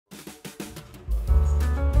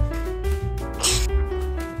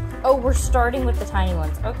Oh, we're starting with the tiny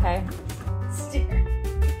ones. Okay. Stare.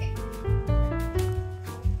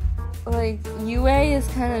 Like, Yue is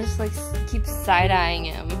kind of just like keeps side-eyeing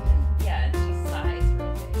him. Yeah, and she sighs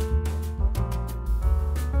real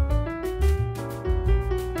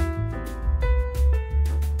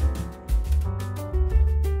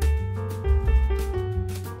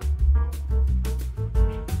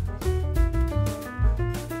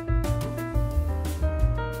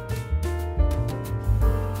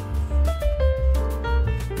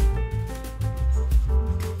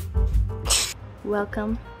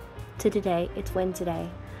Welcome to today. It's Wednesday,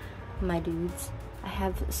 my dudes. I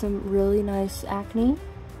have some really nice acne.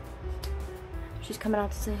 She's coming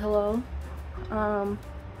out to say hello.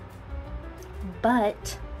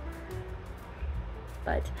 But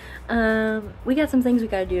we got some things we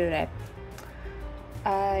gotta do today.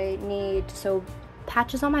 I need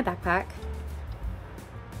patches on my backpack.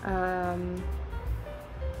 I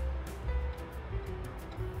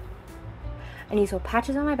need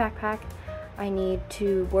patches on my backpack. I need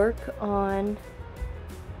to work on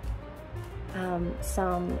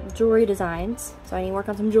some jewelry designs. So I need to work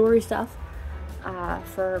on some jewelry stuff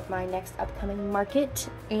for my next upcoming market,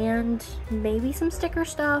 and maybe some sticker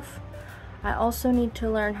stuff. I also need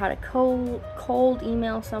to learn how to cold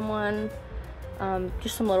email someone.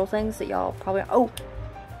 Just some little things that y'all probably, oh,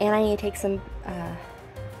 and I need to take some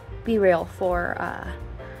Be Real for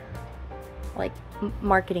like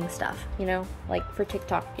marketing stuff, you know, like for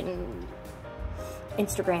TikTok and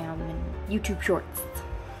Instagram and YouTube Shorts.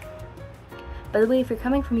 By the way, if you're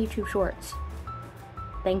coming from YouTube Shorts,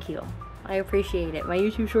 thank you. I appreciate it. My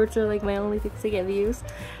YouTube Shorts are like my only things to get views,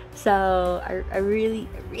 so I really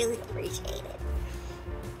appreciate it.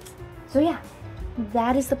 So yeah,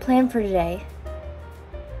 that is the plan for today,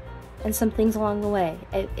 and some things along the way.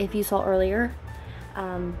 If you saw earlier,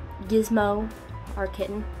 Gizmo, our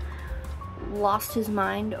kitten, lost his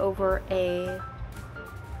mind over a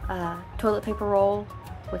toilet paper roll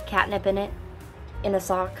with catnip in it in a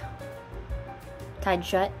sock tied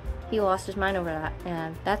shut. He lost his mind over that,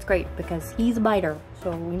 and that's great because he's a biter,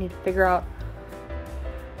 so we need to figure out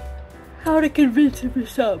how to convince him to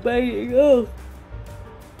stop biting. Oh.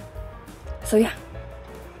 So yeah,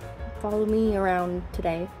 follow me around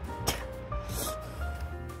today.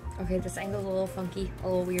 Okay, this angle's a little funky, a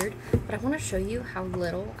little weird, but I want to show you how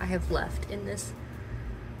little I have left in this.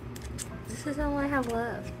 This is all I have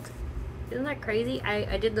left. Isn't that crazy?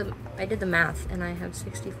 I did the math, and I have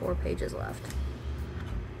 64 pages left.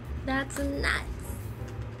 That's nuts.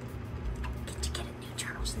 Get a new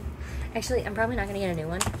Charleston. Actually, I'm probably not gonna get a new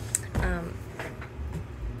one.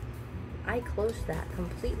 I closed that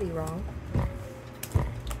completely wrong.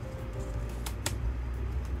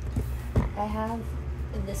 I have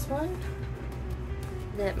this one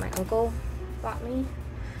that my uncle bought me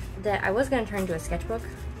that I was gonna turn into a sketchbook.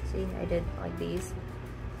 See, I did like these,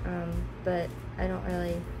 but I don't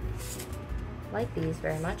really like these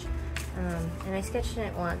very much. And I sketched in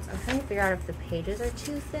it once. I'm trying to figure out if the pages are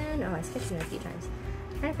too thin. Oh, I sketched in it a few times.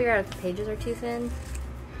 I'm trying to figure out if the pages are too thin,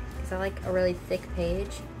 because I like a really thick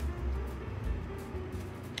page.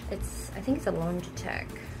 I think it's a Longitech.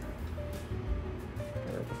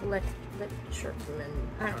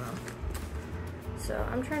 I don't know. So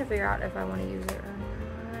I'm trying to figure out if I want to use it or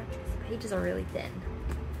not. The pages are really thin.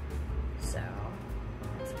 So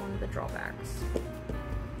that's one of the drawbacks.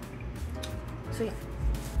 So yeah.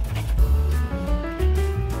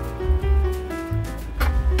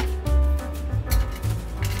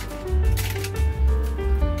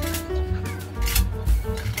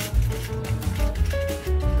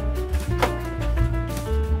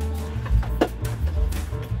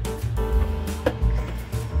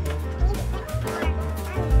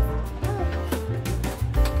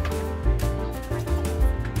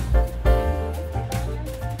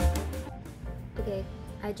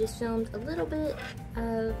 I just filmed a little bit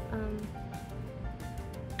of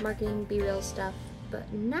marketing Be Real stuff, but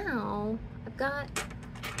now I've got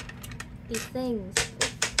these things.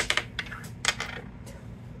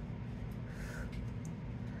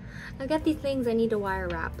 I've got these things I need to wire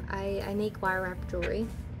wrap. I make wire wrap jewelry.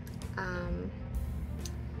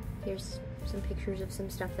 Here's some pictures of some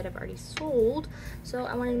stuff that I've already sold, so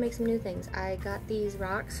I wanted to make some new things. I got these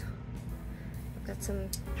rocks. I've got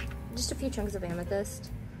just a few chunks of amethyst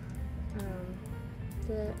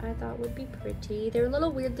that I thought would be pretty. They're a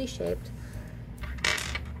little weirdly shaped,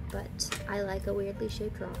 but I like a weirdly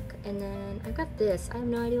shaped rock. And then I've got this. I have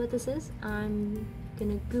no idea what this is. I'm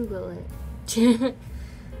gonna Google it.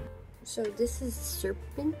 So this is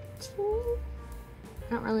serpentine? I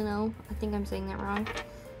don't really know. I think I'm saying that wrong.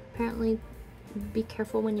 Apparently, be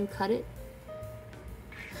careful when you cut it.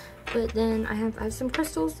 But then I have some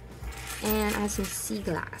crystals and I have some sea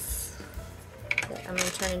glass that I'm gonna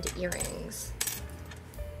turn into earrings.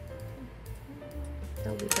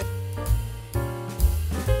 That'll be great.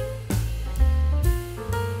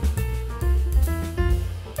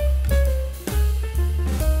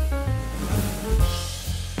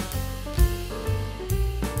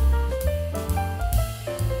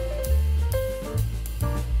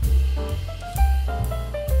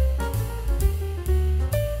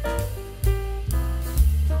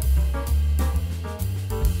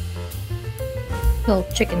 Little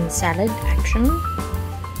chicken salad action.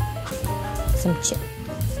 Some chips.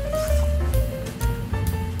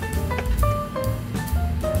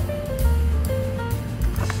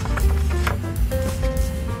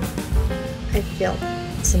 I feel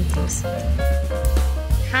some things.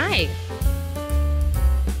 Hi.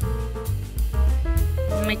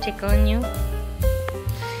 Am I tickling you?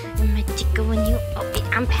 Am I tickling you? Oh,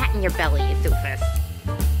 I'm patting your belly, you doofus.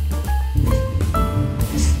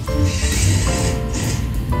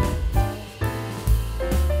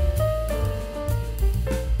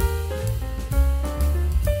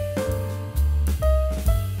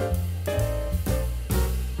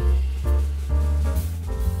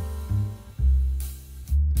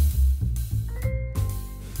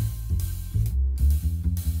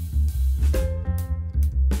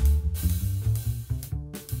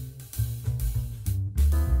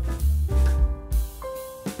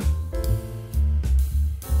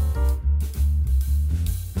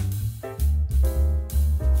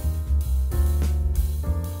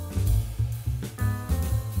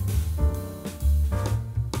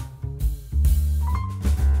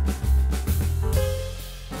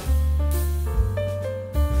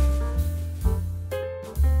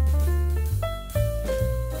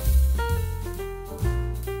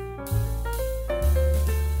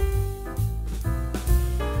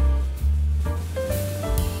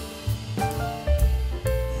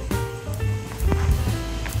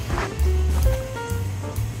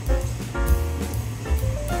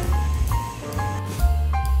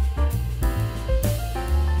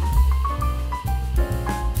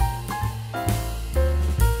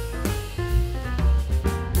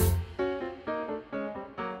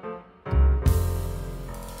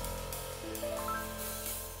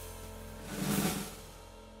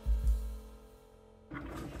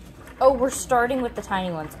 Oh, we're starting with the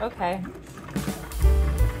tiny ones. Okay.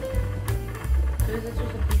 So is this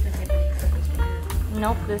just a piece of paper that you cut this one?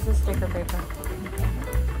 Nope, this is sticker paper.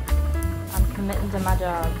 I'm committing to my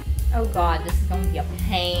job. Oh god, this is going to be a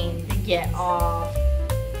pain to get off.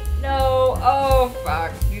 No, oh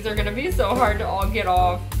fuck. These are going to be so hard to all get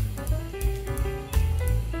off.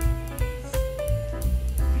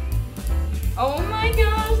 Oh my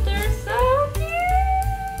gosh, they're so cute.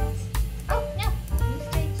 Oh, no. You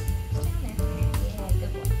stay down there. Yeah,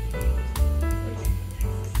 good boy.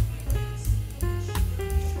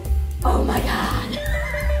 Oh my god.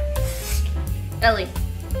 Ellie.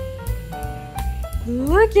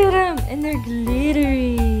 Look at them, and they're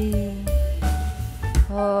glittery.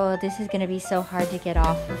 Oh, this is gonna be so hard to get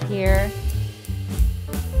off of here.